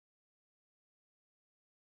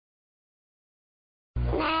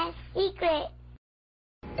MathSecret.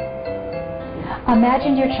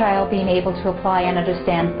 Imagine your child being able to apply and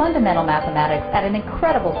understand fundamental mathematics at an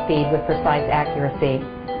incredible speed with precise accuracy.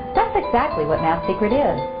 That's exactly what MathSecret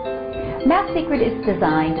is. MathSecret is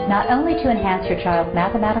designed not only to enhance your child's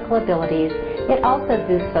mathematical abilities, it also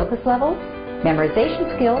boosts focus levels,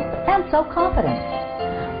 memorization skills, and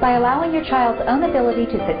self-confidence. By allowing your child's own ability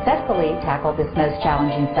to successfully tackle this most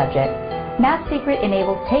challenging subject, MathSecret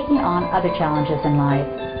enables taking on other challenges in life.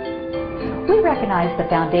 We recognize the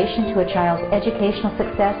foundation to a child's educational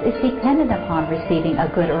success is dependent upon receiving a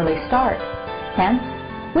good early start. Hence,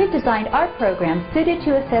 we've designed our program suited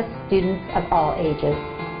to assess students of all ages.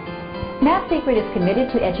 MathSecret is committed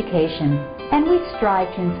to education, and we strive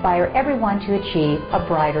to inspire everyone to achieve a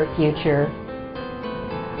brighter future.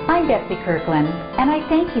 I'm Betsy Kirkland, and I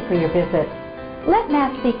thank you for your visit. Let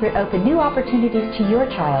MathSecret open new opportunities to your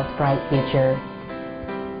child's bright future.